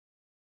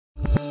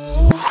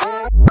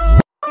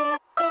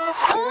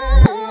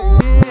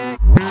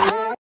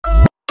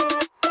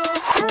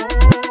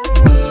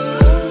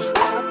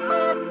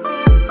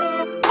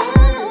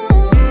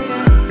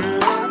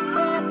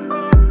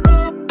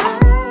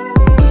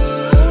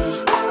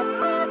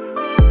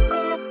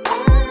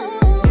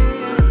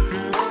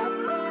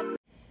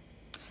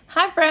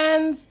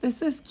friends.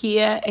 This is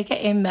Kia,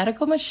 aka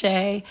Medical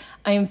Mache.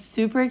 I am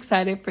super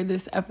excited for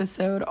this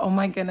episode. Oh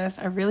my goodness,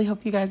 I really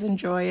hope you guys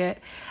enjoy it.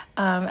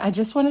 I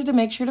just wanted to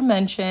make sure to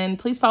mention,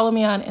 please follow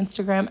me on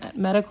Instagram at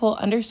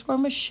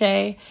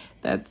medical_Mache.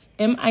 That's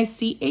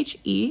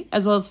MICHE,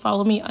 as well as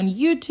follow me on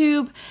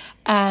YouTube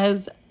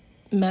as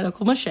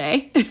Medical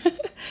Mache.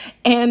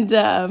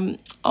 And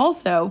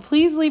also,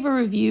 please leave a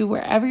review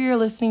wherever you're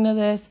listening to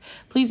this.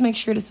 Please make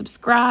sure to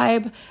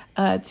subscribe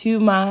to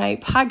my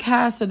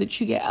podcast so that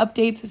you get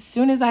updates as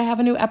soon as I have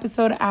a new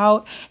episode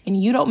out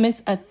and you don't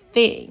miss a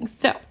thing.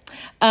 So,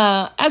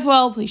 as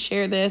well, please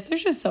share this.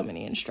 There's just so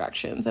many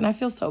instructions and I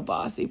feel so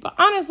bossy, but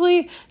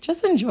honestly,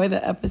 just enjoy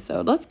the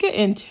episode. Let's get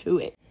into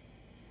it.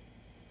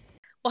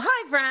 Well,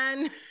 hi,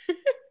 friend.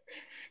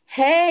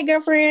 Hey,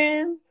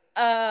 girlfriend.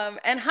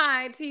 And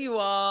hi to you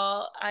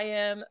all. I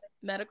am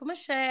Medical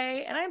Mache,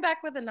 and I'm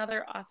back with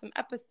another awesome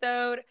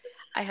episode.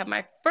 I have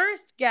my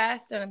first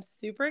guest, and I'm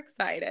super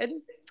excited.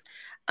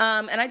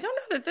 And I don't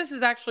know that this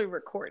is actually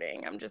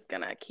recording. I'm just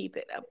going to keep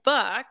it a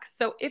buck.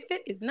 So if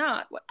it is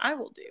not, what I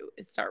will do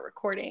is start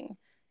recording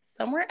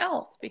somewhere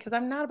else because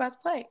I'm not about to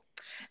play.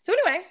 So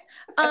anyway,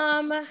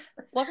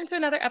 welcome to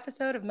another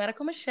episode of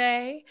Medical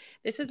Mache.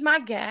 This is my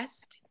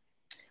guest.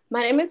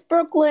 My name is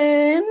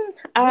Brooklyn.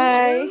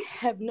 I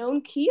have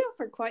known Kia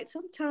for quite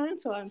some time,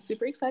 so I'm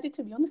super excited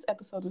to be on this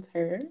episode with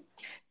her.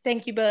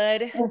 Thank you,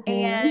 bud. Mm-hmm.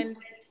 And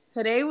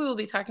today we will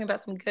be talking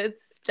about some good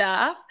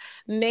stuff.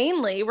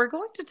 Mainly, we're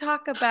going to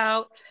talk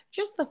about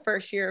just the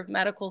first year of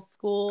medical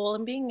school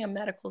and being a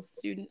medical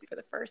student for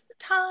the first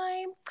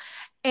time.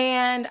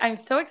 And I'm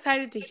so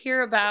excited to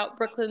hear about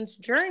Brooklyn's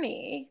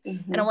journey.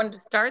 Mm-hmm. And I wanted to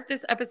start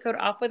this episode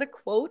off with a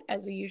quote,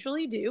 as we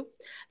usually do.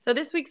 So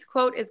this week's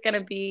quote is going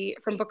to be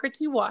from Booker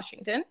T.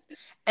 Washington.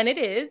 And it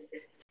is,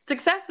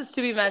 "Success is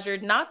to be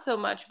measured not so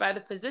much by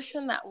the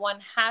position that one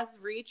has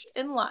reached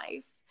in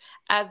life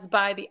as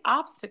by the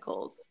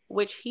obstacles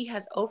which he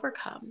has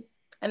overcome."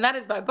 And that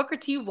is by Booker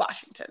T.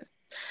 Washington.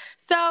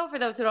 So for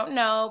those who don't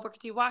know, Booker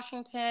T.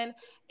 Washington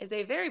is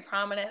a very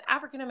prominent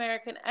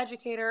African-American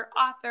educator,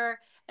 author,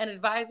 and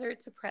advisor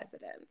to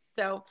presidents.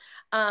 So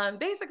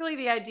basically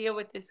the idea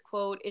with this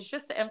quote is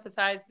just to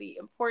emphasize the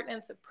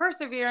importance of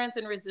perseverance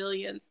and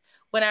resilience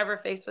whenever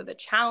faced with a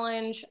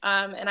challenge.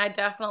 And I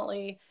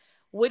definitely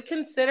would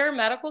consider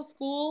medical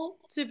school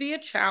to be a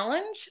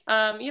challenge.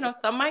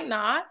 Some might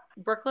not.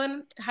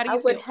 Brooklyn, how do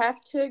you feel? I would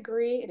have to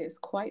agree. It is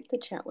quite the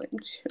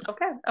challenge.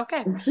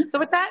 Okay. So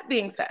with that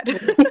being said,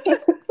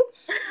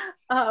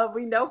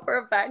 we know for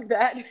a fact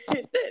that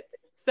it is.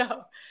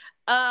 So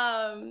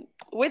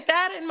with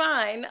that in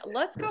mind,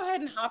 let's go ahead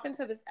and hop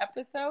into this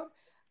episode.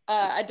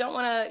 I don't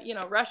want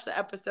to, rush the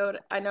episode.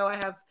 I know I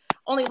have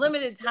only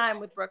limited time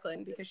with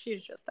Brooklyn because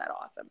she's just that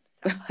awesome.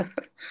 So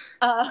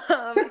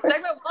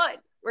segment one.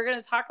 We're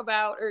going to talk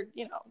about,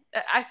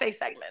 I say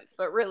segments,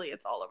 but really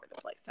it's all over the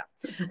place. So,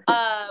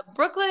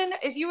 Brooklyn,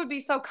 if you would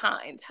be so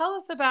kind, tell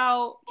us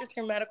about just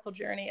your medical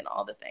journey and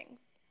all the things.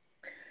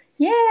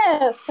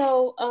 Yeah,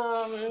 so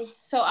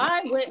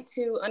I went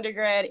to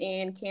undergrad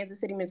in Kansas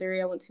City,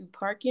 Missouri. I went to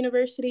Park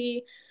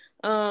University.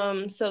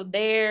 So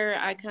there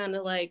I kind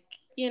of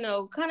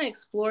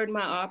explored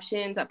my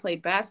options. I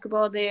played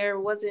basketball there.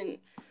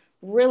 Wasn't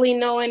really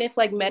knowing if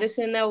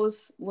medicine that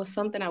was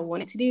something I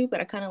wanted to do,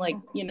 but I kind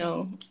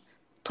of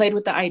played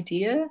with the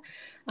idea.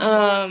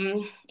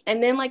 And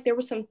then there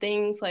were some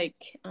things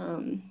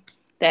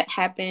that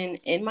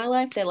happened in my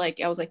life that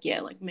I was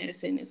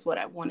medicine is what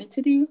I wanted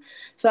to do.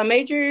 So I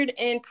majored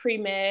in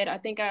pre-med. I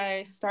think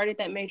I started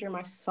that major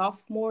my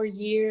sophomore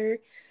year.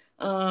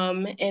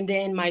 And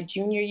then my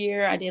junior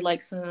year, I did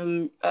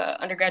some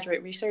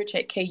undergraduate research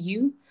at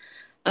KU.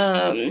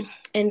 And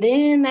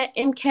then that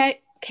MCAT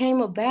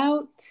came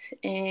about,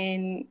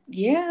 and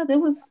it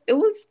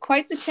was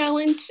quite the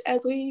challenge,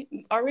 as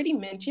we already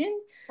mentioned.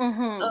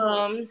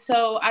 Mm-hmm.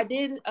 So I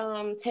did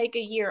take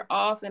a year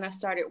off, and I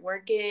started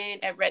working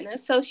at Retina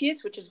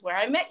Associates, which is where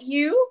I met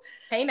you.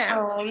 Hey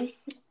now.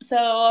 So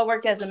I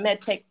worked as a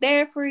med tech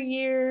there for a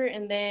year,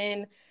 and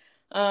then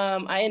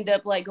I ended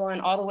up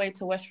going all the way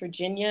to West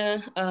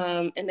Virginia,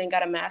 and then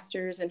got a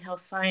master's in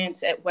health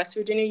science at West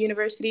Virginia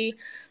University.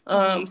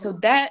 So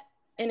that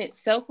in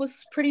itself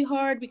was pretty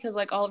hard because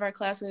all of our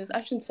classes,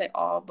 I shouldn't say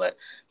all, but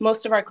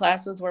most of our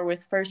classes were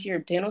with first year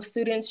dental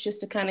students, just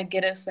to kind of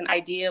get us an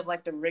idea of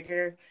the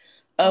rigor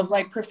of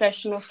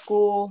professional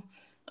school.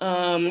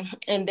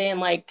 And then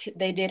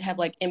they did have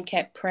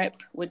MCAT prep,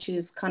 which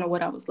is kind of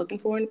what I was looking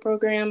for in the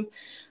program.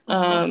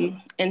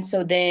 And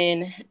so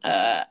then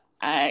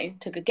I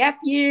took a gap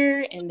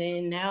year, and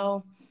then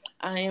now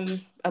I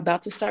am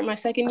about to start my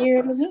second year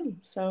at Mizzou.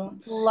 So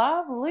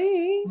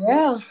lovely.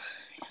 Yeah.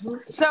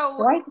 So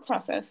quite the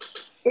process.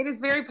 It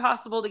is very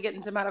possible to get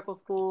into medical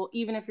school,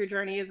 even if your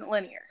journey isn't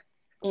linear.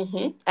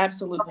 Mm-hmm.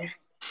 Absolutely. Okay.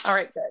 All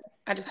right, good.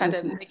 I just had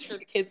to make sure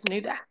the kids knew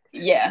that.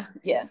 Yeah.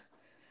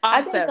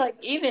 Awesome. I think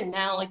even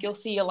now, you'll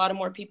see a lot of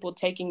more people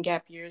taking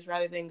gap years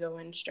rather than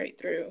going straight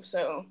through.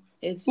 So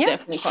it's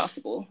definitely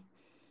possible.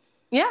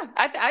 Yeah,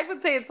 I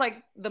would say it's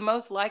the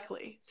most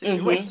likely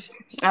situation.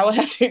 I would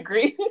have to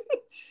agree.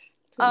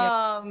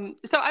 Yeah.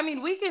 So I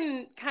mean, we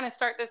can kind of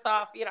start this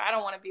off. I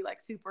don't want to be like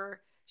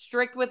super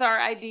strict with our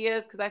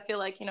ideas because I feel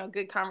like,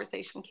 good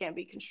conversation can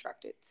be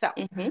constructed. So,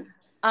 Mm-hmm.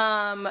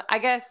 I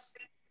guess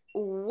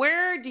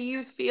where do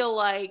you feel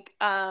like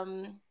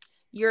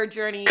your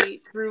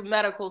journey through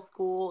medical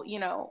school,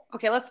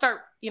 okay, let's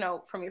start,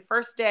 from your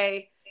first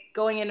day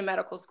going into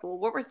medical school.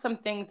 What were some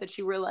things that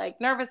you were like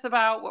nervous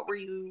about? What were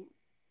you,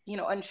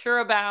 unsure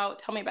about?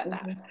 Tell me about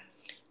that.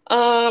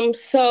 Mm-hmm.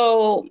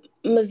 So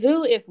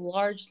Mizzou is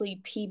largely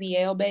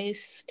PBL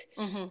based.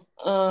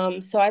 Mm-hmm.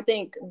 So I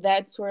think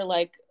that's where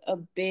like a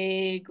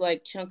big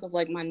like chunk of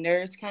like my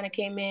nerves kind of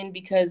came in,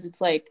 because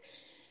it's like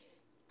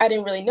I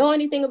didn't really know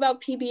anything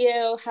about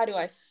PBL. How do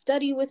I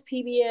study with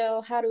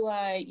PBL? How do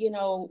I,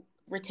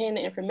 retain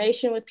the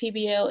information with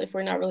PBL if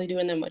we're not really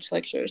doing that much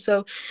lecture?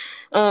 So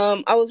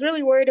I was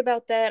really worried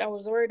about that. I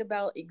was worried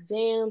about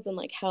exams and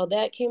like how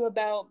that came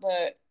about,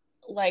 but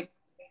like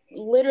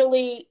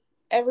literally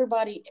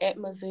everybody at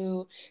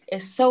Mizzou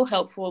is so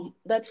helpful.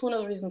 That's one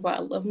of the reasons why I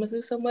love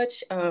Mizzou so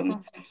much.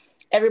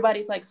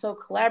 Everybody's like so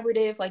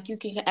collaborative. Like you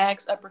can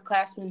ask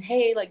upperclassmen,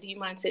 hey, like, do you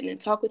mind sitting and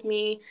talk with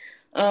me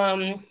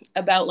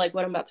about like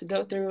what I'm about to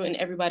go through? And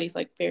everybody's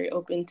like very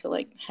open to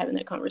like having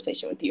that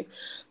conversation with you.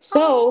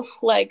 So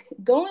like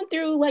going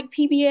through like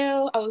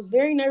PBL, I was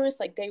very nervous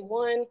like day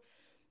one,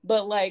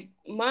 but like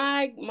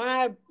my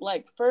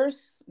like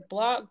first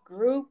block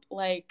group,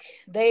 like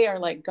they are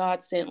like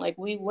God sent. Like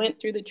we went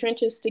through the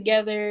trenches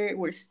together.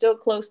 We're still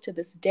close to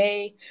this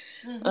day.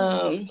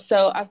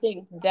 So I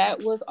think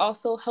that was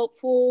also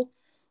helpful.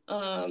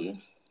 Um,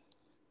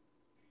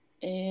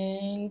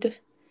 and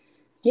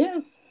yeah.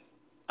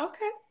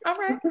 Okay. All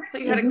right. So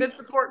you had a Mm-hmm. good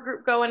support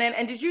group going in.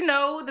 And did you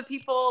know the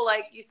people,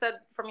 like you said,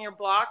 from your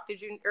block? Did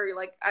you, or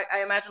like,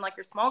 I imagine like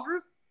your small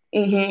group?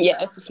 Mm-hmm.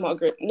 Yeah, it's a small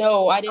group.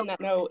 No, I did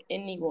not know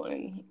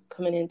anyone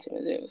coming into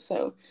Mizzou.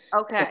 So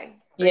Okay.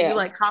 So you yeah.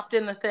 like hopped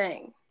in the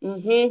thing.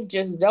 Mm-hmm.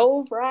 Just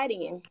dove right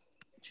in.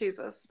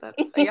 Jesus.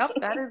 Yep,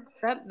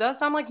 that does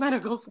sound like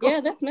medical Yeah,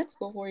 school. that's med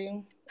school for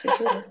you, for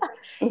sure.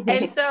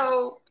 And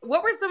so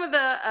what were some of the,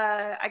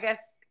 I guess,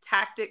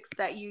 tactics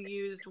that you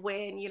used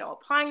when,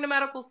 applying to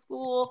medical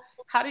school?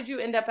 How did you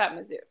end up at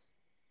Mizzou?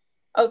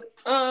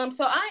 Okay,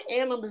 so I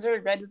am a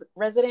Missouri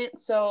resident,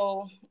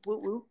 so Woo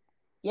woo.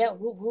 yeah,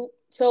 whoop whoop.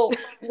 So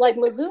like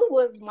Mizzou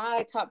was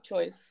my top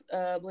choice,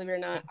 believe it or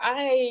not.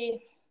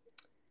 I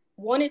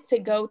wanted to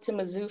go to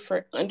Mizzou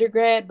for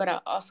undergrad, but I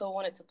also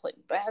wanted to play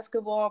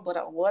basketball, but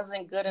I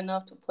wasn't good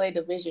enough to play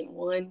Division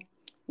One,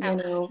 you Oh,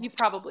 know. you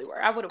probably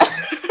were. I would have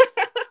went.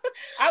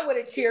 I would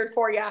have cheered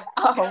for you.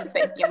 Oh,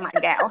 thank you, my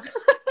gal.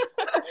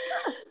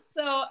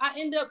 So I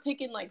ended up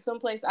picking like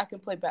someplace I can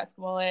play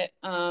basketball at.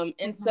 And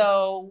Mhm.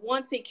 so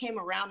once it came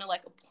around to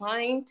like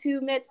applying to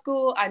med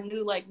school, I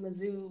knew like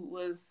Mizzou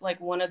was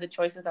like one of the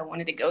choices I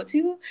wanted to go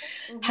to.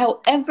 Mhm.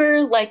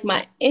 However, like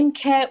my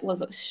MCAT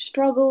was a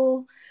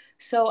struggle.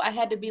 So I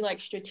had to be like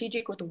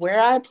strategic with where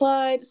I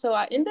applied. So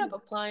I ended up Mhm.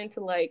 applying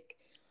to like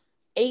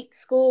 8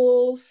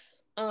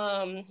 schools.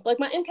 Like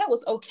my MCAT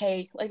was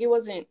okay. Like it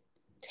wasn't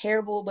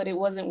terrible, but it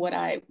wasn't what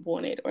I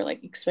wanted or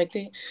like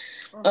expected.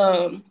 Mhm.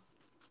 Um,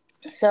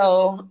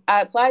 so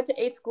I applied to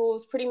 8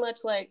 schools, pretty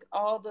much like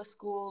all the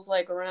schools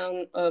like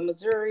around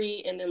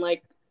Missouri, and then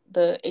like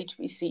the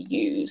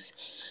HBCUs.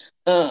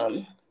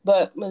 Um,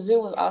 but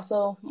Mizzou was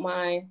also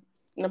my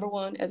number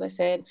one, as I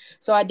said.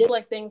 So I did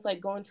like things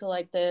like going to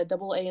like the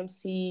double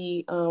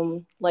AMC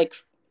like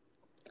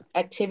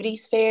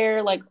activities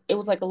fair. Like it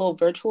was like a little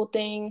virtual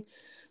thing.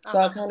 So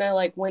I Uh-huh. kind of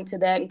like went to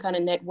that and kind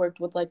of networked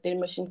with like the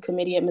admission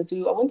committee at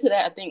Mizzou. I went to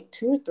that I think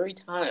 2 or 3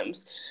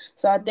 times.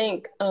 So I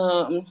think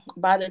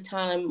by the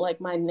time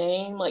like my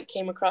name like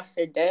came across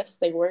their desk,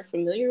 they were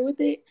familiar with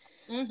it.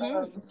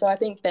 Mhm. So I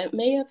think that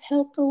may have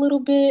helped a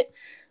little bit.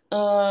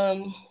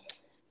 Um,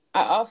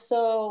 I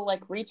also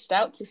like reached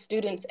out to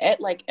students at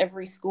like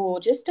every school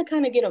just to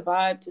kind of get a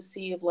vibe to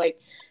see if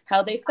like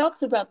how they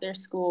felt about their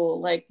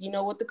school, like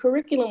what the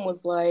curriculum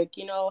was like,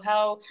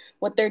 how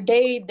what their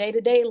day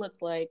to day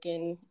looked like,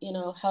 and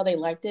how they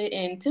liked it.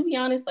 And to be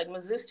honest, like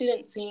Mizzou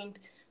students seemed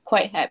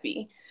quite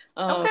happy.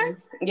 Okay.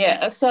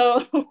 Yeah,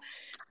 so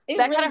it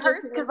That kind really of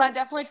just hurts because I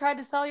definitely tried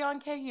to sell you on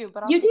KU,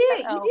 but I'll you take that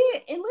did, you L.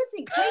 did, and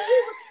listen,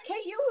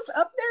 KU was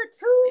up there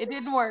too. It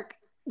didn't work.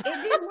 It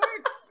didn't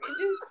work. It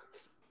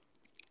just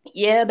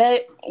Yeah,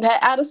 that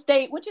out of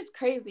state, which is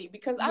crazy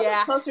because I live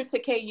Yeah. closer to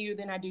KU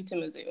than I do to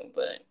Mizzou,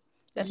 but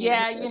that's neither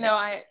here Yeah, nor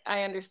there.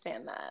 I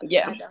understand that. I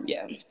Yeah, definitely yeah,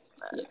 yeah.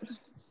 understand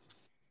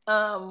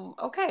that.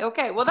 Okay,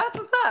 okay. Well, that's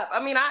what's up.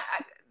 I mean,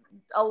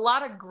 a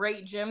lot of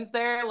great gems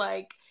there.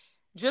 Like,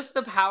 just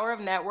the power of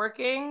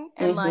networking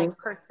and Mhm, like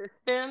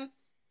persistence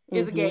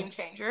is a mhm. game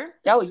changer.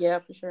 Oh yeah,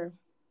 for sure.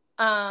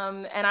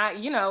 And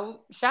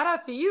shout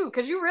out to you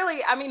because you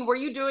really, I mean, were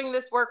you doing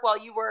this work while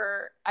you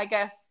were, I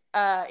guess,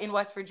 in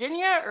West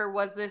Virginia, or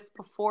was this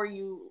before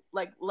you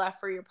like left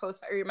for your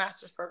post or your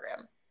master's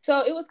program?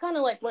 So it was kind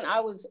of like when I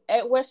was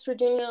at West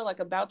Virginia, like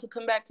about to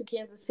come back to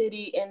Kansas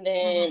City, and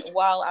then Hmm.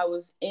 while I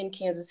was in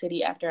Kansas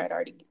City after I'd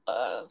already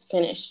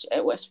finished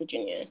at West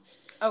Virginia.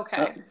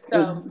 Okay, so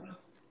Mhm.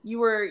 you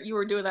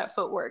were doing that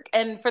footwork.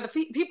 And for the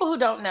people who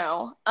don't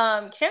know,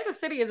 Kansas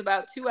City is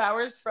about 2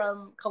 hours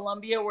from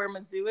Columbia, where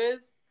Mizzou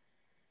is.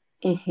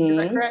 Is that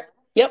Mm-hmm. correct?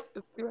 Yep.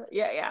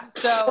 Yeah, yeah.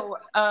 So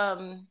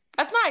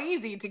that's not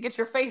easy to get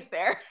your face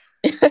there.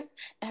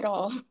 At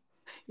all.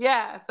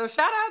 Yeah. So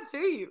shout out to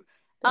you.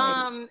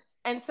 Thanks.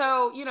 And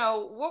so,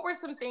 what were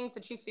some things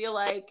that you feel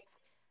like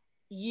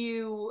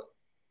you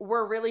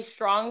were really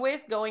strong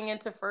with going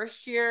into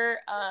first year,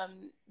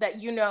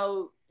 that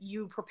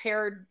you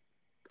prepared?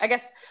 I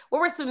guess, what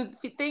were some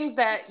things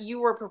that you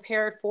were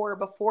prepared for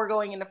before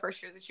going into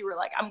first year that you were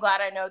like, I'm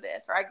glad I know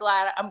this, or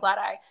I'm glad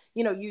I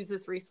use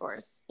this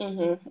resource?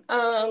 Mm-hmm.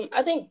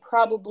 I think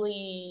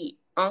probably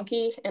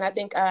Anki, and I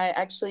think I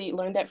actually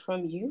learned that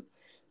from you,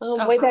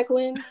 way Oh. back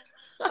when.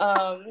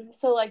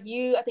 So like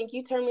I think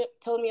you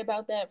told me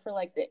about that for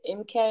like the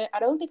MCAT. I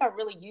don't think I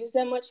really used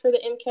that much for the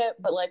MCAT,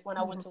 but like when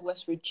I went Mhm. to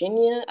West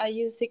Virginia, I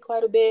used it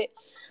quite a bit.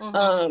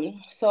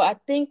 Mhm. So I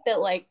think that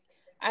like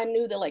I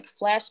knew that like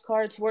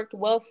flashcards worked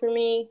well for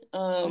me.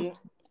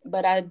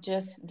 But I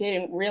just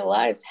didn't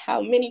realize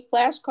how many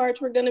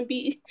flashcards were going to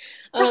be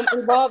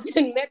involved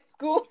in med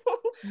school.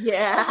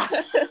 Yeah.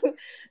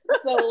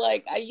 So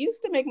like I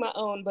used to make my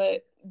own,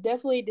 but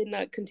definitely did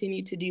not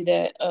continue to do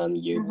that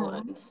year Mhm.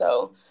 one.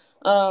 So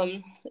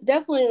um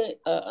definitely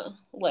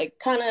like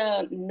kind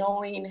of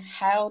knowing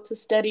how to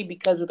study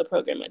because of the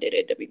program I did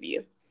at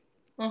WVU.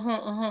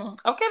 Mhm. Mhm.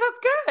 Okay, that's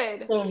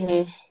good.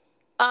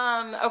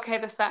 Mm-hmm. Okay,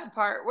 the sad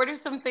part. What are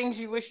some things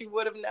you wish you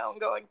would have known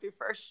going through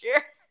first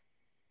year?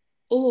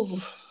 Ooh.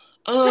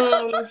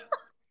 Um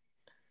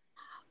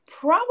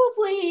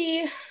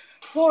Probably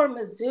for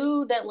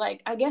Mizzou that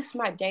like I guess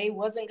my day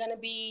wasn't gonna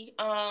be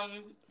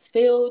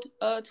filled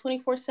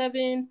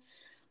 24/7.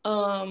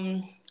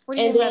 Um What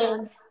do you and mean by that?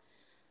 then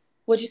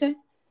what'd you say?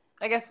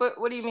 I guess,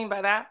 what do you mean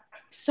by that?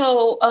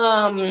 So,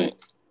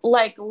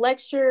 like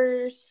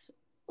lectures,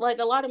 like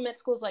a lot of med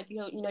schools, like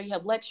you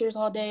have lectures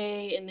all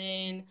day, and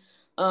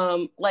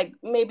then, like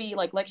maybe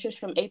like lectures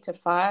from 8 to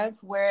 5.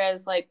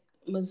 Whereas like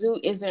Mizzou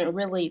isn't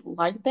really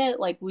like that.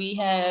 Like we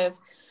have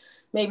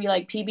maybe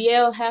like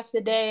PBL half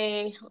the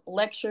day,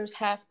 lectures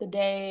half the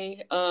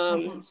day,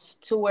 Mhm.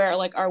 to where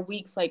like our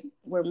weeks like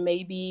where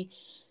maybe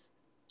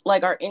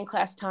like our in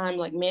class time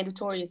like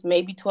mandatory is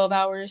maybe 12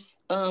 hours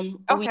a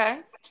week. Okay.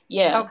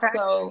 Yeah, Okay.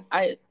 so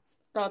I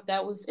thought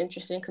that was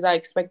interesting because I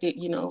expected,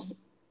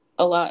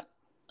 a lot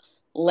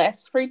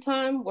less free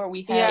time where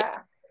we had Yeah.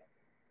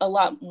 a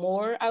lot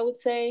more, I would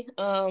say.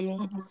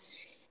 Mhm.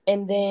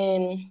 And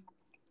then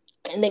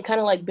kind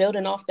of like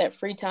building off that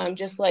free time,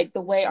 just like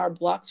the way our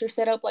blocks are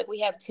set up. Like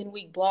we have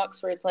 10-week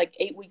blocks where it's like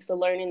 8 weeks of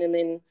learning and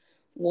then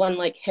one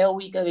like hell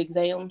week of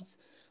exams.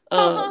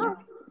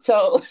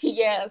 So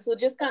yeah, so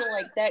just kind of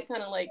like that,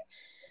 kind of like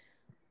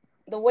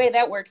the way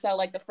that works out,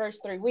 like the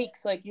first 3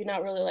 weeks, like you're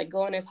not really like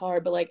going as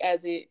hard, but like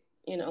as it,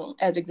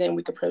 as exam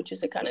week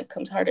approaches, it kind of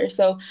comes harder.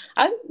 So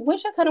I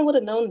wish I kind of would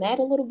have known that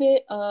a little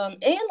bit.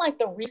 And like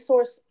the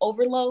resource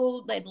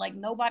overload that like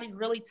nobody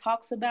really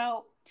talks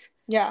about.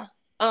 Yeah.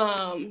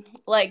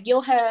 Like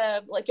you'll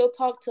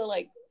talk to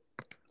like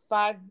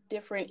 5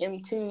 different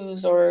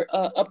M2s or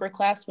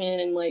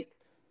upperclassmen, and like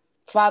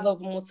 5 of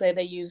them will say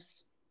they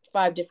use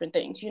 5 different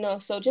things,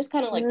 so just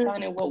kind of like Mhm.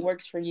 finding what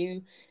works for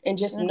you, and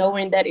just Mhm.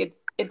 knowing that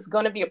it's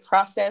going to be a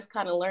process,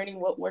 kind of learning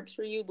what works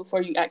for you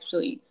before you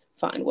actually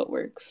find what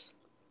works.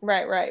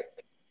 Right, right.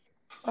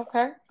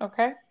 Okay,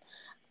 okay.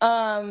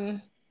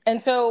 Um,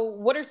 and so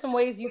what are some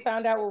ways you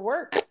found out what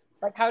worked?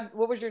 Like,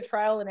 what was your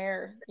trial and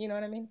error? You know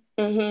what I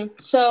mean?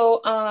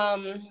 So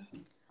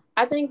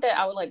I think that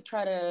I would like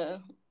try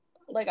to,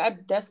 like, I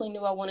definitely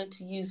knew I wanted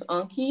to use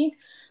Anki,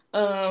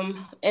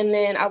 and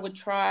then I would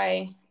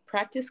try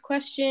practice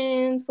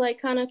questions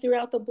like kind of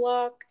throughout the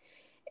block.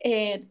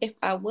 And if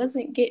I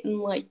wasn't getting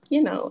like,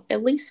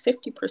 at least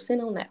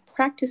 50% on that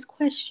practice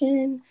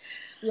question,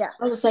 Yeah.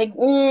 I was like,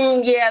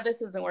 yeah,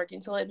 this isn't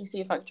working. So let me see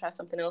if I can try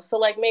something else. So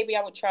like maybe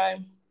I would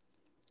try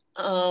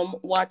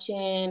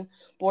watching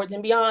Boards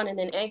and Beyond, and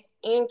then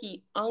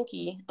Anki,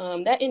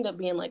 that ended up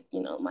being like,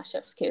 my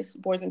chef's kiss,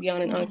 Boards and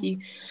Beyond and Hmm.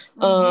 Anki.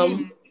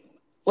 Hmm.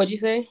 What'd you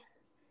say?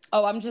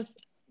 Oh, I'm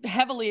just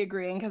heavily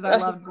agreeing because I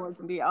loved Boards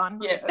and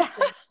Beyond. Yeah,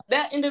 so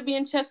that ended up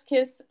being chef's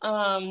kiss.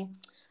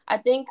 I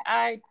think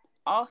I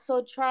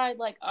also tried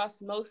like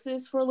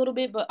osmosis for a little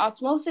bit, but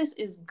osmosis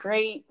is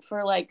great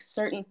for like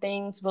certain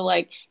things, but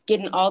like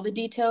getting all the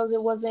details,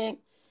 it wasn't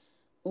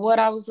what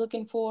I was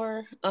looking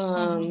for.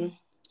 Hmm.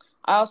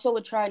 I also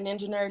would try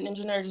Ninja Nerd.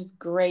 Ninja Nerd is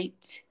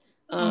great,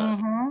 um,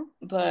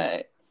 Hmm.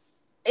 but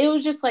it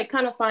was just like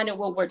kind of finding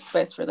what works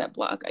best for that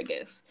block, I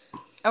guess.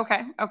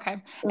 Okay,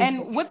 okay.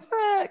 And what's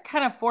the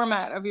kind of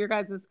format of your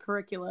guys'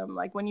 curriculum?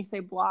 Like when you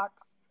say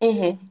blocks?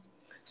 Mm-hmm.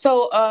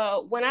 So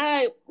when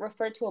I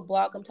refer to a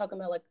block, I'm talking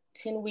about like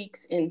 10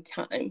 weeks in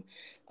time.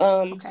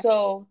 Okay.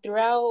 So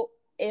throughout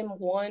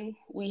M1,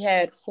 we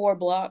had 4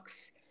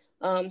 blocks.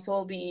 So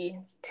it'll be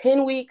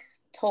 10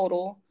 weeks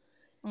total,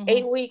 Hmm.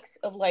 8 weeks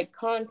of like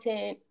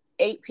content,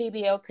 8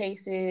 PBL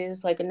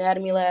cases, like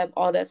anatomy lab,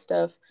 all that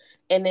stuff.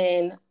 And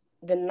then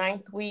the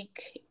ninth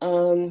week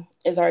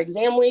is our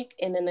exam week,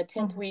 and then the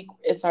 10th Mhm. week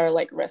is our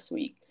like rest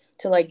week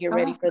to like get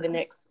ready Oh, for the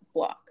next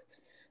block.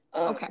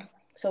 okay.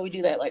 So we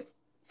do that like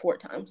 4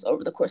 times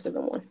over the course of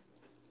M1.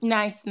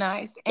 Nice,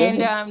 nice.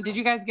 And Hmm. did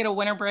you guys get a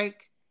winter break?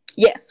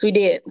 Yes, we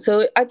did.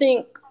 So I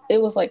think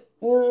it was like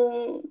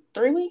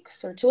 3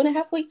 weeks or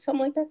 2.5 weeks,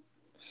 something like that.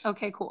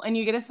 Okay, cool. And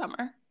you get a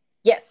summer.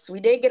 Yes, we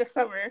did get a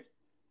summer.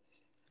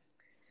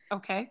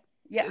 Okay.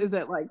 Yeah. Is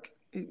it like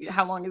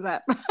how long is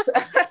that?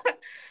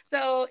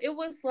 So it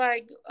was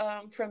like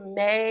from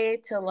May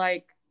to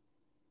like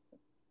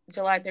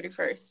July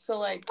 31st.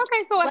 So Okay,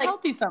 so a like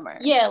healthy summer.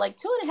 yeah, like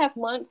 2.5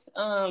 months.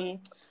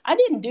 I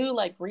didn't do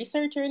like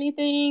research or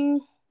anything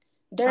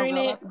Oh, during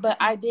girl, it, that's but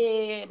okay. I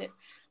did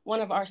one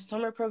of our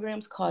summer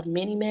programs called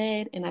Mini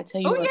Med, and I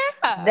tell you Oh what,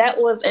 yeah. that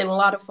was a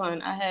lot of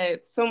fun. I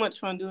had so much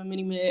fun doing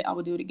Mini Med. I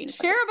would do it again if I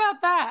could. Share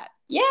about that.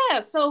 Yeah,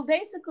 so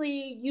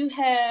basically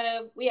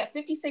we have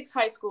 56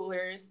 high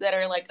schoolers that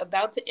are like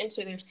about to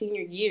enter their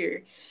senior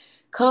year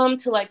come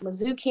to like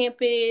Mizzou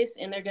campus,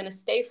 and they're gonna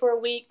stay for a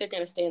week. They're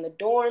gonna stay in the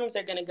dorms.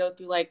 They're gonna go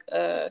through like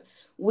a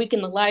week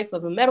in the life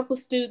of a medical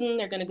student.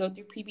 They're gonna go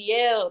through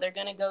PBL. They're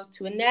gonna go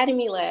to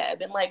anatomy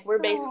lab, and like we're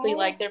basically Oh.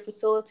 like their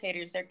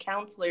facilitators, their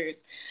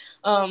counselors.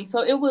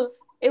 So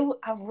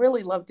I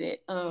really loved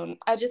it.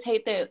 I just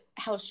hate that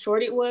how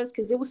short it was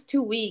because it was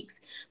 2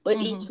 weeks, but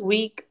each Mhm.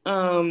 week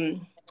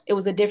it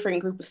was a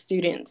different group of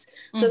students.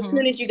 So as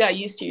soon Mhm. as you got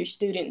used to your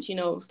students, you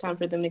know, it was time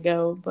for them to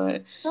go.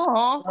 But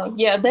Oh.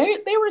 yeah,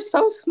 they were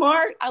so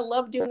smart. I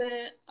love doing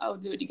that. I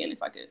would do it again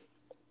if I could.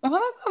 Well,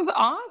 that sounds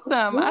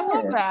awesome. I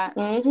love Yeah.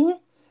 that. Hmm.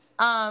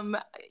 Um,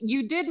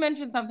 you did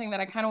mention something that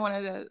I kind of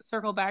wanted to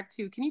circle back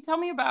to. Can you tell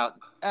me about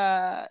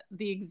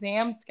the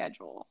exam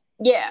schedule?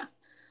 Yeah.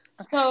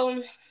 Okay.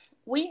 So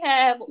we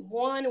have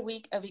 1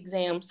 week of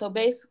exams. So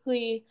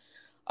basically,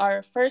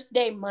 our first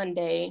day,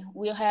 Monday,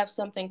 we'll have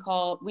something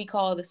called we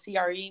call the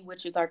CRE,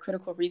 which is our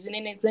critical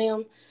reasoning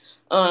exam.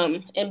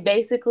 And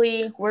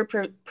basically, we're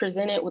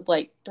presented with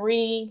like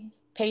three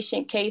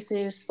patient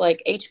cases,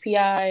 like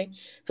HPI,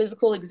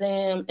 physical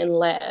exam, and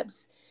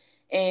labs.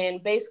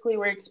 And basically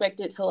we're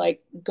expected to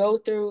like go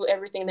through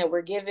everything that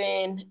we're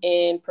given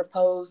and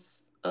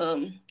propose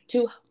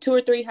two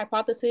or three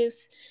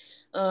hypotheses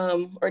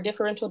or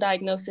differential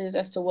diagnosis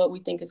as to what we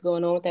think is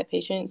going on with that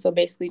patient. So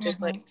basically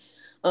just like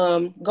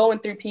Mhm. going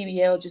through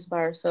PBL just by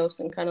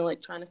ourselves and kind of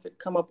like trying to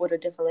come up with a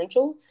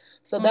differential.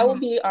 So that will Mhm.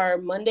 be our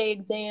Monday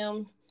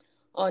exam.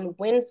 On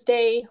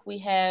Wednesday, we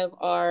have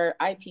our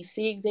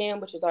IPC exam,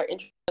 which is our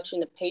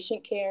introduction to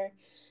patient care.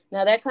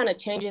 Now that kind of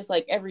changes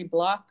like every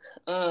block,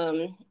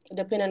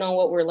 depending on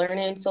what we're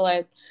learning. So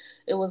like,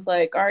 it was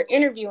like our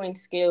interviewing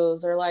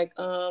skills, or like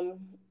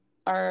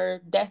our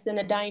death in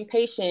a dying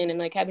patient, and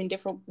like having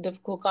different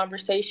difficult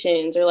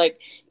conversations, or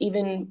like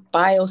even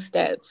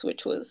biostats,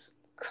 which was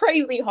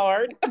crazy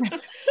hard.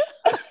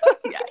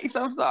 Yikes,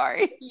 I'm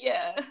sorry.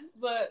 Yeah,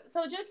 but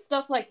so just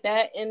stuff like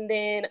that. And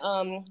then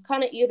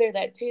kind of either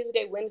that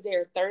Tuesday, Wednesday,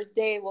 or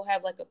Thursday we'll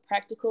have like a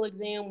practical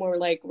exam where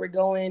like we're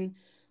going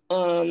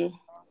um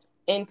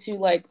into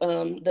like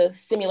the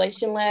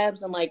simulation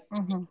labs and like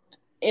Mhm.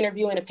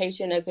 interviewing a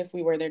patient as if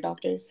we were their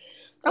doctor.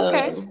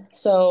 Okay.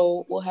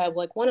 So we'll have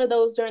like one of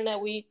those during that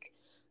week.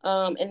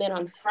 And then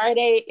on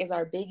Friday is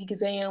our big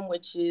exam,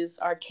 which is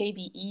our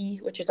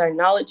KBE, which is our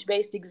knowledge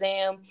based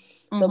exam.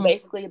 So Mhm.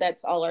 basically,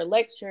 that's all our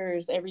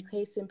lectures, every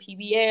case in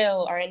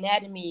PBL, our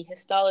anatomy,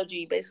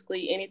 histology,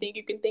 basically anything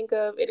you can think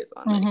of, it is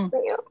on that Mhm.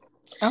 exam.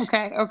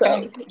 Okay. So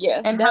Okay.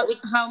 yeah, And that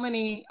was how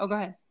many? Oh, go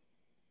ahead.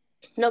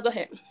 no. Go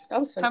ahead. I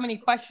was How finished. many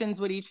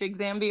questions would each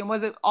exam be? And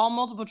was it all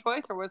multiple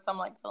choice or was some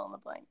like fill in the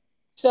blank?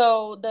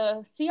 So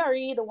the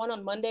CRE, the one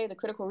on Monday, the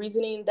critical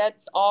reasoning,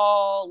 that's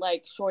all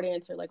like short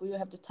answer. Like we would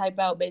have to type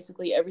out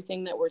basically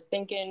everything that we're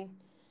thinking.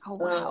 Oh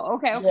wow.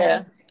 Okay.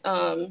 Yeah.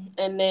 Okay.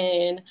 And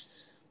then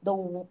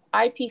the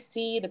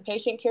IPC, the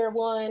patient care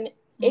one,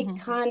 it Mhm.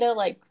 kind of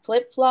like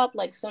flip flop.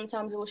 Like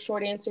sometimes it was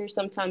short answer,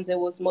 sometimes it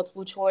was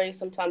multiple choice,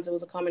 sometimes it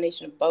was a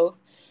combination of both.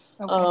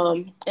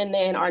 Okay. And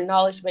then our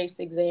knowledge based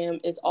exam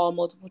is all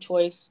multiple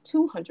choice,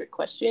 200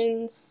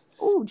 questions.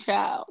 Ooh,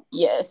 child.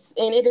 Yes,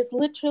 and it is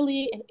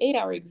literally an 8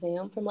 hour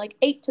exam from like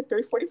 8 to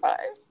 3:45.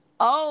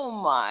 Oh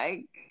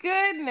my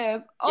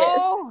goodness. Yes,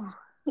 Oh,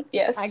 I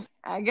yes.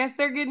 I guess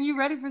they're getting you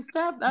ready for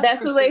step. That's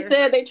That's for what they sure.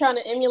 said. They trying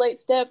to emulate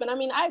step, and I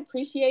mean, I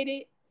appreciate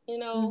it, you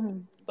know,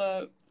 Mhm.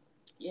 but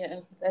yeah,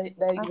 that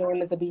That's,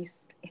 exam is a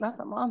beast. that's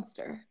a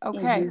monster.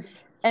 Okay. Hmm.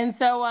 And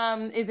so,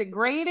 is it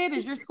graded?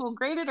 Is your school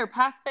graded or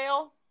pass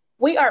fail?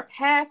 We are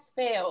pass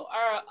fail.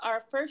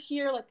 Our first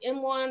year, like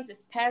M1s,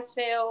 is pass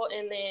fail,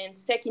 and then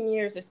second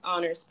years is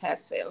honors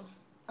pass fail.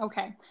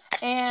 Okay.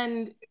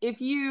 And if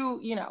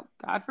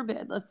God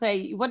forbid, let's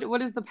say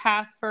what is the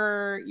pass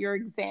for your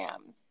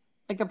exams?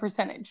 Like the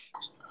percentage?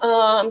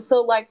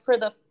 So like for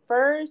the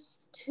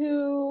first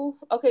two,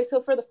 okay,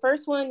 so for the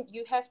first one,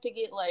 you have to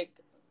get like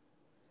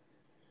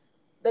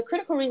the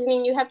critical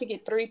reasoning, you have to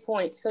get 3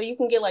 points. So you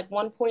can get like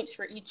 1 point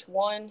for each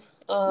one.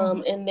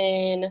 Mhm. And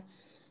then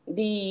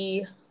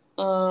the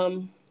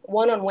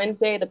one on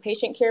Wednesday, the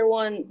patient care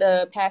one,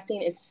 the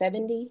passing is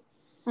 70.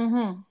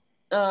 Mm-hmm.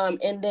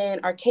 And then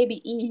our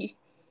KBE,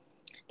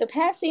 the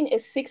passing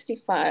is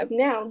 65.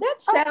 Now Okay. that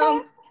Oh,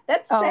 sounds,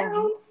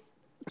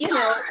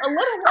 a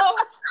little low,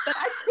 but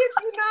I kid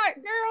you not,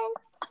 girl,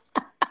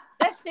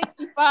 that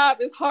 65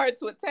 is hard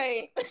to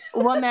attain.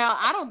 well, now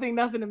I don't think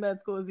nothing in med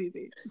school is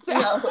easy. So,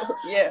 No,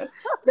 yeah,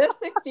 that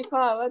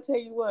 65. I tell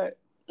you what.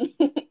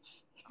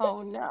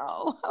 oh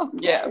no.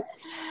 Yeah,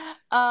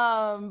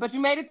 Okay. But you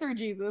made it through,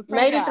 Jesus.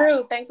 Praise made it God.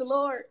 through. Thank the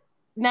Lord.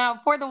 Now,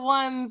 for the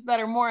ones that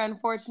are more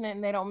unfortunate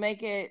and they don't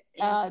make it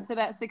to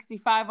that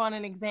 65 on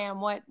an exam,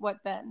 what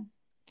then?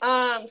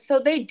 So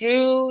they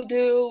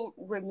do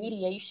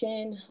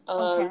remediation.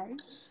 Okay.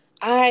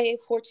 I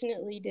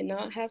fortunately did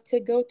not have to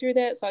go through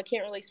that, so I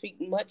can't really speak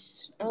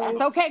much That's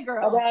okay,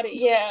 girl. about it.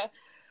 Yeah.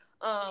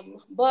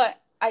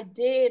 But I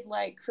did,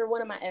 like, for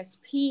one of my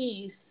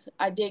SPs,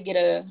 I did get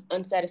a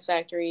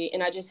unsatisfactory,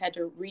 and I just had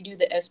to redo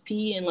the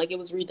SP, and like it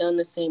was redone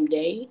the same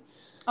day.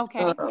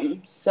 Okay.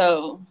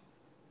 So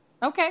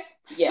Okay.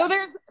 So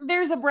yeah.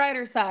 there's a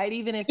brighter side,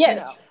 even if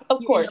Yes,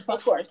 of you end up course, on.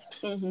 of course.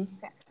 Mm-hmm.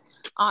 Okay.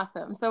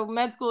 Awesome. So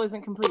med school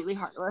isn't completely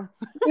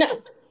heartless. No,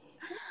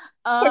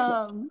 of course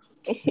not. um.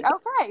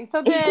 Okay.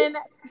 So then,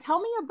 tell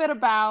me a bit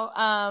about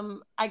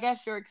I guess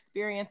your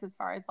experience as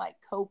far as like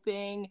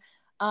coping,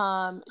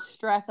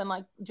 stress, and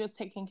like just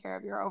taking care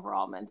of your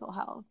overall mental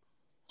health.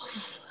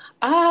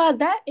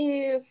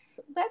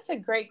 That's a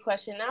great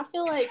question. I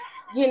feel like,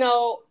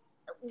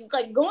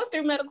 like going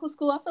through medical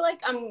school, I feel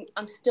like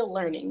I'm still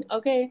learning.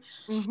 Okay.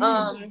 Mm-hmm.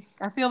 Um,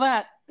 I feel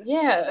that.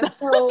 yeah,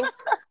 so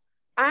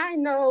I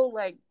know,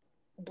 like,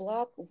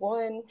 block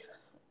one,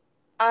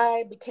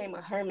 I became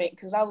a hermit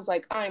because I was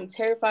like, I'm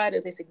terrified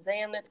of this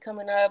exam that's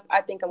coming up.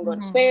 I think I'm going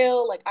to Mm-hmm.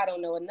 fail. Like, I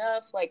don't know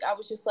enough. Like, I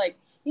was just like,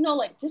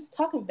 like just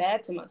talking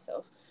bad to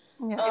myself.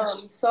 Yeah.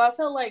 So I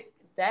felt like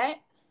that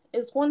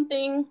is one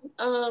thing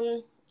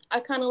I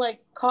kind of like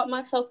caught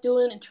myself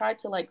doing and tried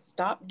to like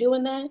stop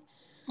doing that.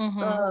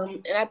 Mm-hmm.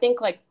 And I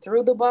think like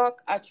through the block,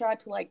 I tried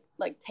to like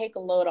take a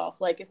load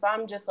off. Like if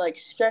I'm just like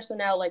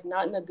stressing out, like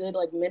not in a good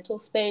like mental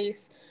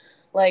space,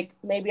 like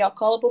maybe I'll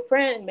call up a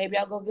friend, maybe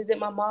I'll go visit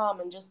my mom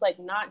and just like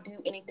not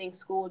do anything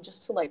school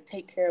just to like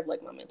take care of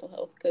like my mental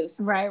health because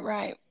Right.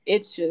 Right.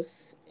 it's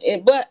just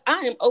but I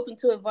am open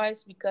to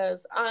advice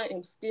because I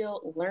am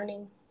still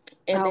learning.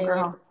 And Oh, then,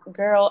 girl.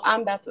 girl,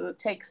 I'm about to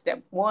take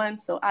step one,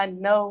 so I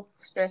know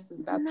stress is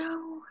about to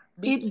No,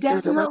 be it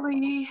through the roof.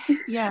 definitely,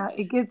 yeah,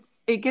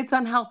 it gets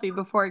unhealthy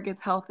before it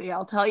gets healthy,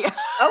 I'll tell you.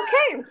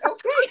 Okay,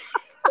 okay.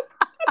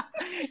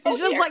 It's Oh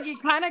just dear. like you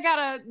kind of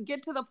gotta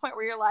get to the point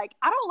where you're like,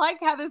 I don't like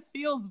how this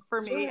feels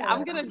for me. I'm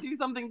Yeah, gonna do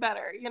something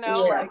better, yeah,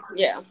 like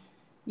yeah,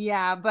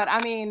 yeah, but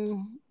I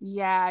mean,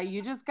 yeah,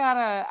 you just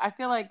gotta I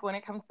feel like when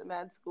it comes to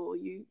med school,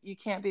 you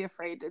can't be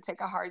afraid to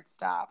take a hard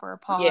stop or a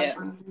pause yeah,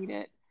 when you need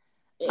it.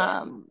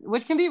 yeah.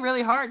 Which can be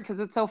really hard because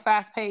it's so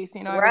fast paced,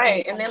 everything's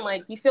Right, and then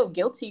like you feel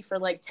guilty for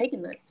like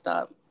taking that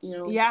stop.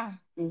 yeah,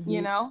 you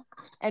Mm-hmm. know,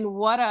 and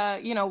what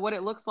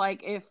it looks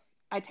like if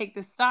I take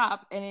this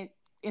stop and it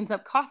ends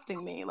up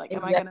costing me. Like,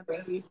 am I going to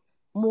Exactly. be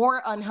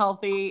more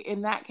unhealthy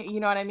in that case? You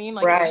know what I mean?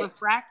 Like Right.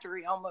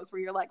 refractory almost,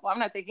 where you're like, well, I'm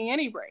not taking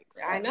any breaks.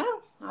 I But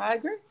know. I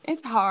agree.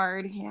 it's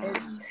hard. Yeah.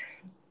 It's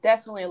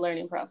definitely a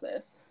learning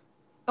process.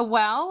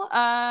 Well,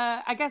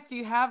 I guess do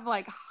you have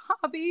like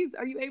hobbies?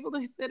 Are you able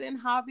to fit in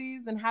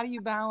hobbies, and how do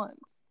you balance?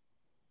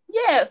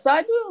 Yeah, so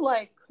I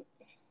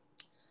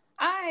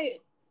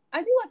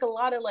I do like a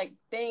lot of like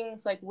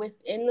things like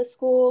within the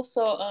school.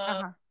 So Uh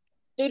huh.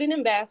 student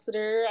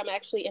ambassador. I'm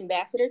actually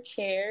ambassador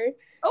chair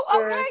Oh,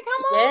 for okay.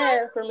 Come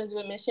on. for Mizzou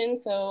Admission.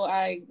 So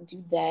I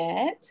do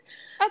that.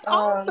 That's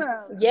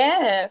awesome.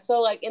 Yeah. So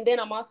like, and then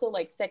I'm also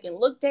like second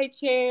look day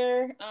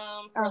chair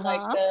for Uh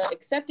like huh. the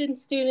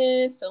acceptance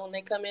students. So when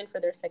they come in for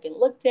their second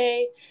look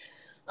day,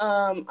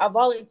 I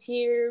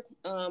volunteer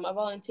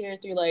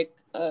through like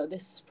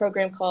this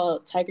program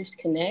called Tigers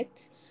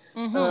Connect.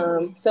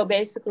 Mm-hmm. So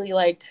basically,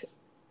 like,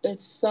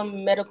 it's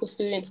some medical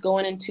students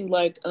going into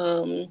like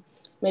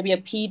maybe a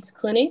peds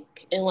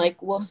clinic, and like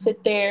we'll Mm-hmm.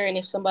 sit there, and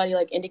if somebody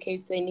like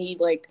indicates they need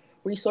like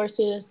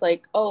resources,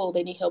 like, oh,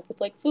 they need help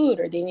with like food,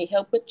 or they need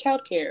help with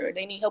childcare, or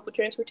they need help with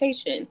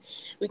transportation,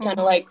 we kind of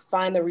Mm-hmm. like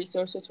find the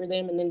resources for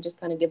them and then just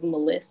kind of give them a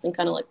list and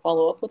kind of like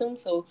follow up with them.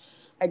 So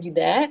I do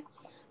that.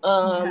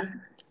 Okay.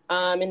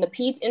 In the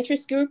peds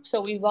interest group, so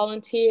we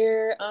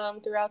volunteer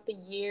throughout the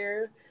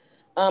year.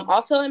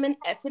 Also, I'm in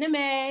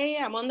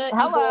SNMA. I'm on the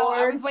Hello.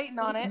 I was e-board. waiting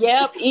on it.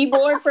 Yep,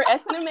 e-board for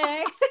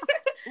SNMA.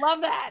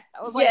 Love that.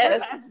 I was like, where's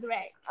the Yes.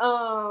 estimate?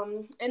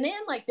 And then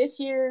like this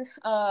year,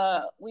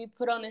 we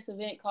put on this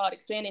event called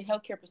Expanding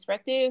Healthcare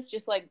Perspectives.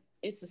 Just like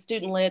it's a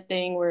student-led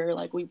thing where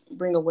like we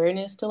bring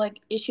awareness to like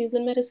issues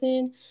in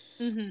medicine.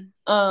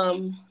 Mm-hmm.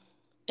 Um,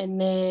 and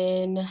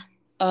then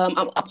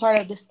I'm a part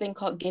of this thing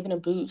called Giving a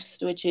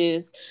Boost, which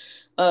is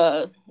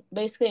uh,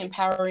 basically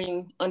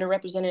empowering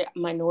underrepresented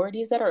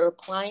minorities that are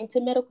applying to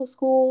medical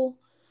school,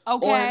 or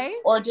Okay.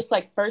 just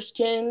like first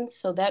gen.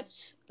 So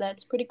that's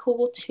pretty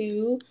cool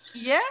too.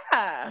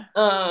 Yeah.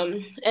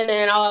 And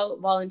then I'll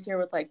volunteer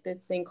with like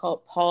this thing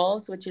called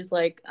Pause, which is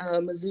like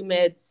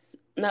Mizzou's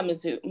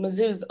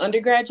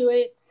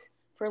undergraduates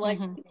for like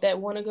that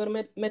want to go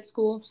to med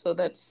school. So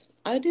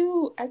I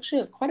do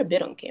actually quite a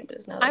bit on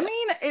campus now. I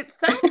mean, it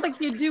sounds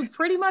like you do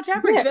pretty much Yeah.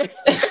 everything.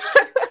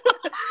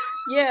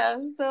 Yeah.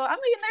 So I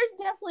mean,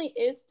 there definitely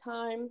is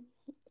time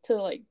to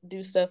like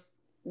do stuff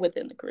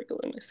within the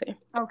curriculum, I say.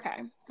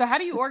 Okay. So how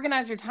do you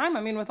organize your time?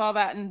 I mean, with all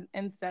that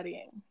and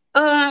studying.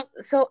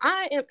 So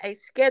I am a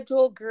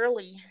schedule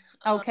girly.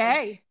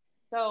 Okay.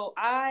 So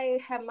I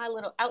have my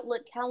little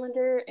Outlook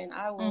calendar, and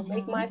I will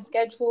make my Mm-hmm.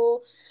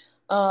 schedule,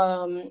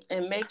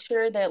 and make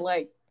sure that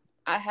like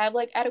I have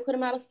like adequate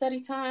amount of study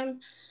time.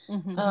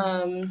 Mm-hmm.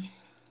 Um,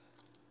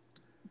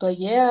 but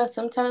yeah,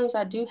 sometimes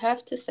I do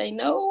have to say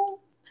no.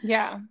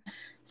 Yeah.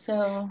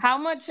 So How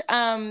much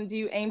do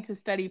you aim to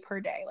study per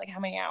day? Like how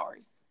many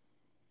hours?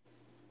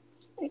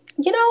 I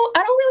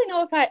don't really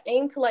know if I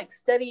aim to like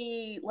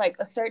study like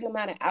a certain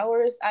amount of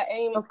hours.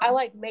 Okay. I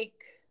like make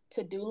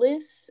to-do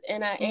lists,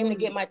 and I aim to Mm.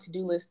 get my to-do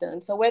list done.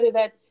 So whether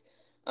that's,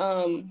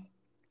 um,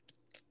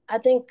 I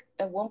think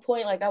at one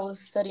point, like I was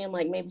studying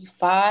like maybe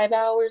 5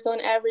 hours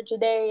on average a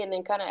day. And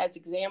then kind of as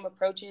exam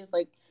approaches,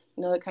 like,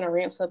 it kind of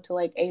ramps up to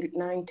like 8,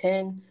 9,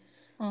 10.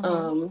 Mm-hmm.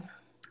 Um,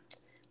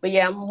 but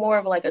yeah, I'm more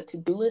of like a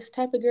to-do list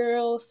type of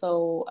girl.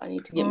 So I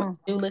need to get my Mm.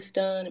 to-do list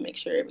done and make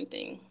sure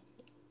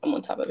I'm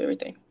on top of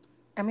everything.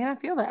 I mean, I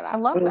feel that. I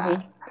love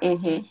that.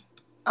 Mm-hmm.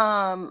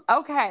 Mm-hmm.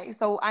 Okay,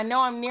 so I know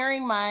I'm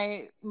nearing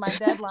my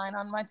deadline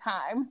on my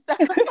time, so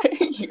my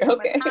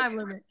Okay. time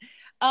limit.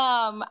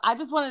 I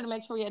just wanted to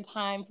make sure we had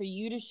time for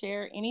you to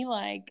share any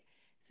like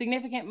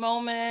significant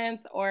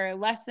moments or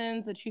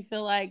lessons that you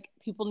feel like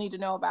people need to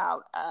know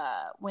about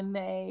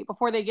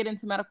before they get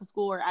into medical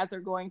school or as they're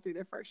going through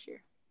their first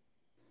year.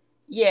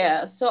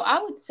 Yeah. So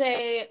I would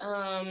say,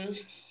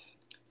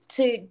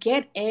 to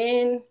get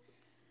in,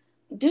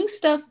 do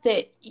stuff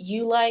that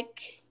you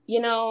like,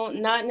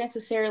 not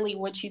necessarily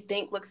what you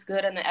think looks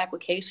good on the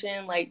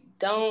application. Like,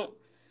 don't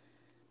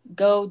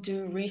go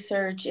do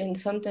research in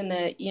something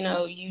that,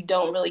 you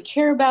don't really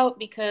care about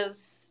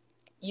because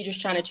you're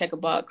just trying to check a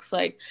box.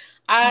 Like,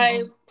 I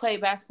Mm-hmm.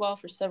 played basketball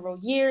for several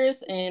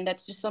years, and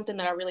that's just something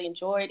that I really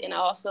enjoyed. And I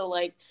also,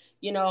 like,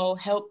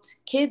 helped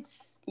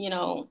kids,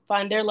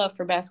 find their love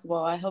for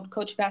basketball. I helped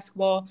coach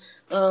basketball,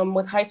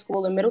 with high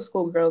school and middle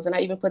school girls. And I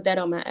even put that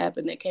on my app,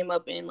 and that came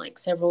up in like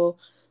several,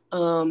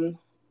 um,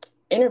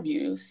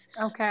 interviews.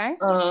 Okay.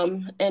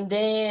 And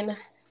then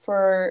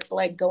for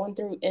like going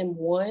through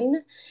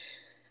M1,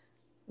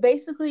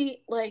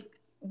 basically, like,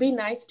 be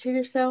nice to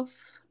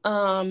yourself.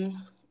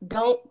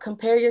 Don't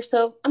compare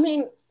yourself. I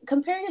mean,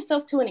 compare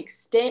yourself to an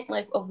extent,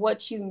 like, of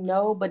what you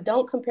know, but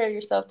don't compare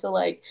yourself to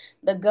like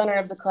the gunner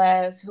of the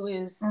class who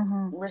is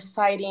Mm-hmm.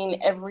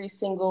 reciting every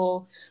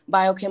single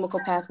biochemical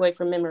pathway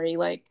from memory.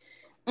 Like,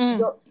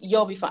 Mm.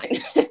 you'll be fine.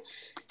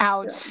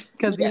 Ouch, So,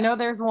 because yeah.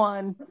 there's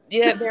one.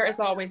 Yeah, there is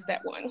always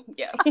that one.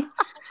 Yeah.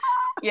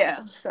 Yeah.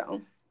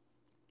 So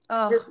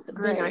Oh, just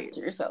be nice great. to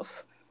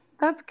yourself.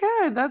 That's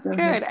good. That's good.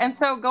 Mm-hmm. And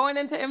so going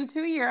into M2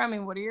 year, I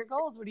mean, what are your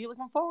goals? What are you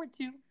looking forward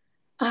to?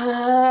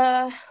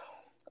 Uh,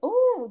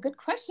 oh, good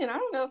question. I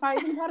don't know if I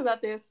even thought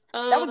about this.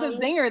 That was a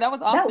zinger. That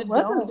was off the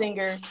That was a dome.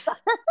 zinger.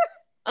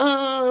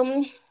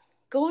 Um,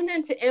 Going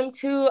into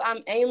M2,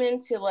 I'm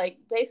aiming to like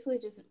basically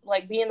just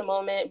like be in the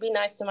moment, be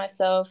nice to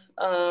myself,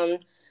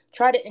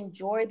 try to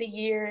enjoy the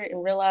year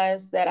and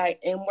realize that I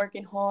am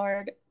working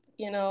hard.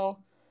 You know,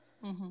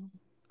 Mm-hmm.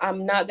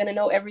 I'm not gonna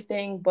know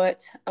everything,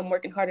 but I'm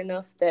working hard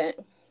enough that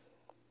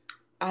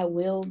I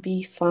will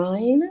be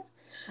fine.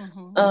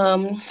 Mm-hmm.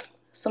 Um,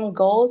 some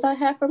goals I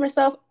have for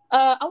myself.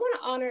 I want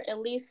to honor at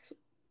least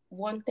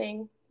one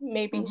thing,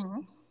 maybe. Mm-hmm.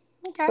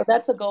 Okay. So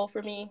that's a goal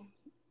for me.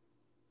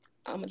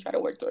 I'm gonna try to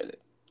work towards it.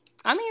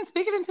 I mean,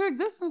 speak it into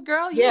existence,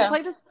 girl. You can Yeah.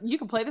 play this. You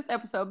can play this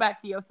episode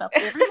back to yourself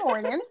every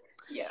morning.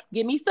 Yeah.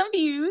 Give me some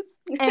views,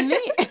 and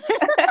then,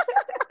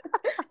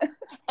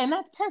 and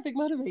that's perfect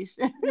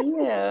motivation.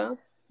 Yeah.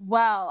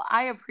 Well,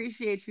 I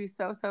appreciate you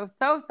so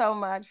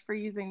much for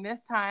using this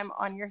time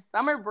on your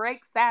summer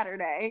break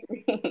Saturday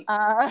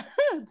uh,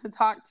 to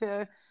talk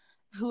to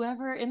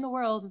whoever in the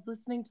world is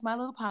listening to my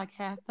little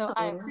podcast. So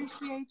I Oh,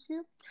 appreciate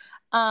you.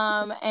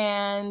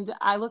 And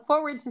I look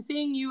forward to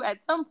seeing you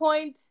at some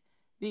point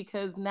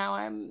because now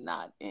I'm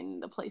not in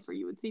the place where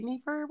you would see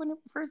me for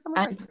summer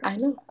I break. So I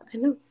know. I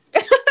know.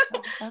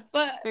 that's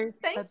But that's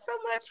thanks so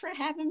much for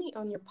having me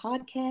on your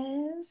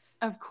podcast.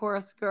 of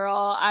course,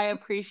 girl. I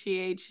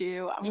appreciate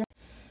you.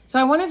 So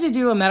I wanted to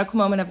do a medical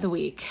moment of the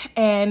week,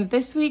 and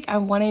this week I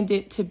wanted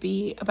it to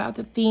be about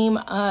the theme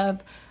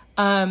of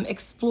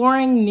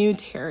exploring new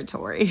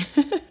territory.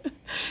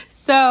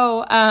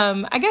 So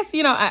I guess,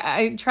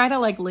 I try to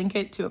like link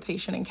it to a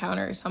patient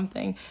encounter or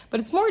something, but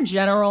it's more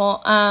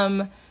general.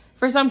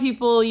 For some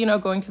people,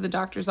 going to the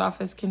doctor's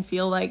office can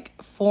feel like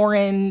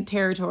foreign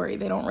territory.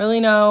 They don't really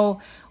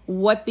know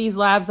what these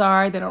labs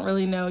are. They don't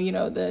really know,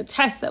 the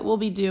tests that we'll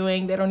be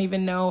doing. They don't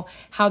even know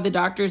how the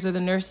doctors or the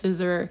nurses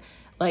are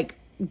like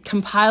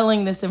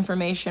compiling this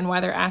information, why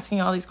they're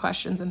asking all these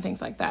questions and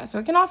things like that. So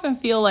it can often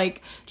feel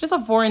like just a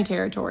foreign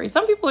territory.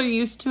 Some people are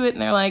used to it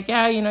and they're like,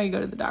 yeah, you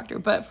go to the doctor.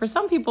 But for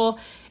some people,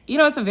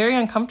 it's a very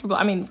uncomfortable,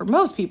 for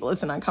most people,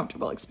 it's an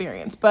uncomfortable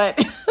experience. But,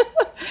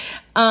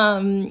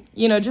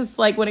 just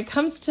like when it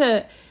comes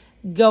to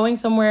going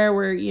somewhere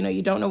where,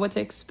 you don't know what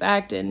to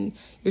expect and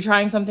you're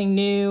trying something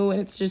new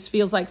and it just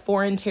feels like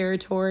foreign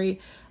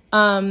territory,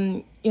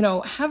 have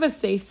a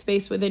safe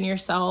space within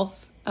yourself.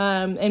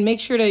 And make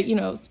sure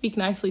to, speak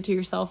nicely to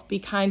yourself, be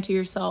kind to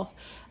yourself,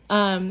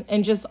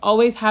 and just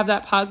always have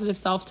that positive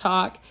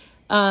self-talk,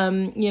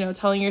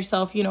 telling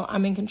yourself,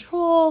 I'm in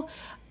control,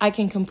 I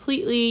can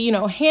completely,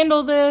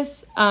 handle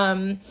this.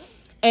 And,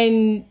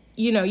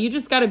 you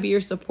just got to be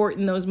your support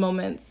in those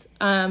moments.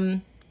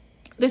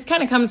 This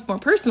kind of comes more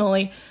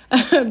personally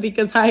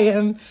because I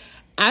am,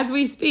 as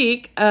we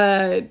speak,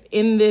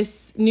 in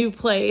this new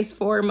place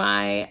for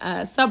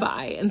my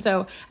sub-I. And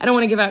so I don't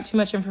want to give out too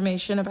much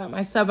information about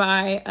my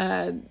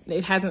sub-I.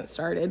 It hasn't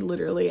started,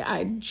 literally.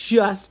 I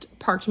just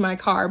parked my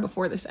car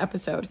before this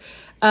episode.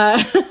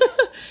 But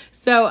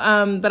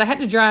I had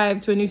to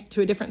drive to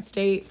a different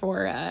state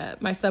for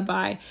my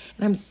sub-I.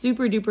 And I'm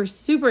super duper,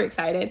 super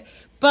excited.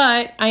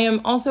 But I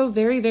am also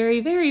very, very,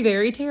 very,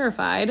 very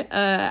terrified.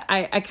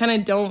 I kind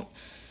of don't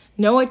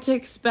know what to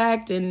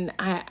expect, and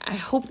I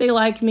hope they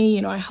like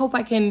me. I hope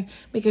I can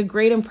make a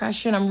great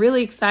impression. I'm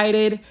really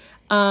excited.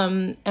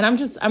 And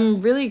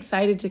I'm really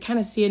excited to kind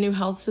of see a new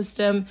health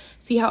system,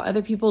 see how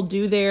other people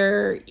do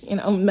their,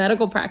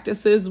 medical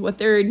practices, what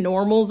their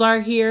normals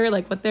are here,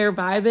 like what their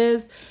vibe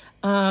is.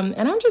 And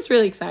I'm just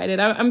really excited.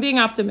 I'm being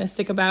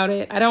optimistic about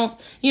it. I don't,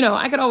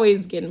 I could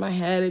always get in my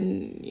head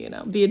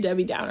and, be a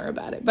Debbie Downer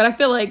about it. But I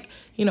feel like,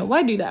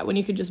 why do that when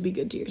you could just be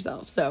good to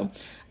yourself? So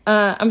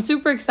I'm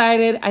super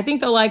excited. I think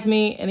they'll like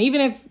me. And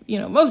even if,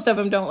 most of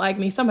them don't like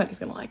me, somebody's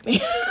going to like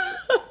me.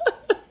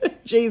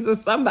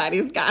 Jesus,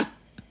 somebody's got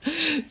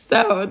it.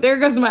 So there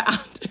goes my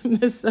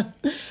optimism.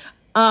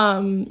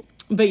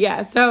 But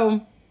yeah,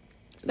 so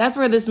that's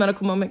where this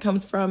medical moment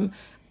comes from.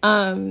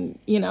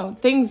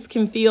 Things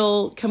can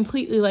feel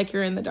completely like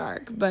you're in the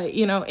dark, but,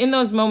 in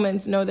those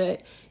moments, know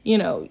that, you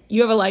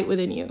have a light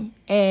within you.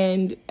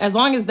 And as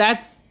long as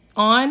that's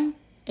on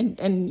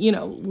and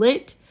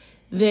lit,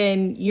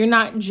 then you're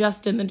not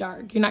just in the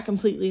dark. You're not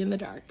completely in the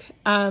dark.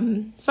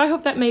 So I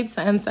hope that made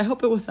sense. I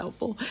hope it was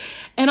helpful.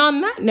 And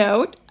on that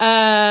note,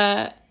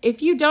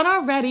 if you don't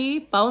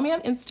already, follow me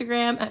on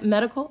Instagram at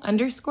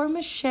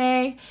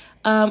medical_Miche.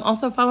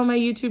 Also follow my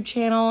YouTube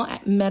channel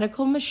at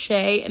Medical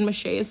Miche, and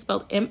Miche is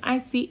spelled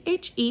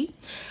Miche.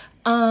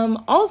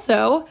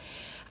 Also,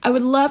 I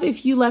would love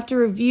if you left a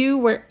review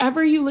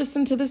wherever you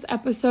listen to this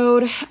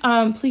episode.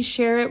 Please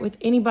share it with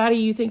anybody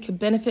you think could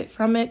benefit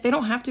from it. They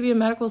don't have to be a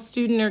medical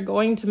student or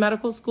going to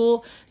medical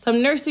school.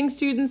 Some nursing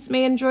students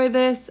may enjoy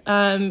this,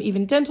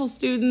 even dental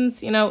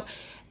students,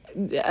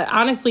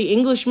 honestly,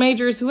 English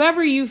majors,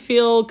 whoever you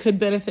feel could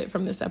benefit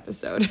from this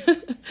episode.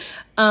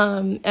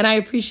 And I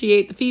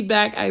appreciate the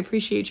feedback. I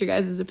appreciate your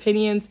guys'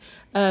 opinions.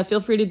 Feel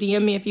free to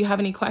DM me if you have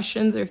any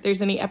questions or if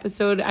there's any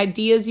episode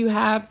ideas you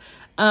have.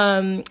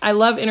 I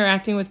love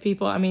interacting with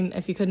people.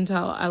 If you couldn't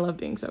tell, I love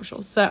being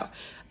social. So,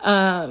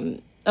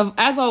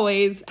 as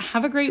always,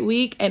 have a great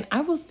week, and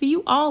I will see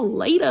you all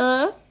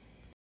later.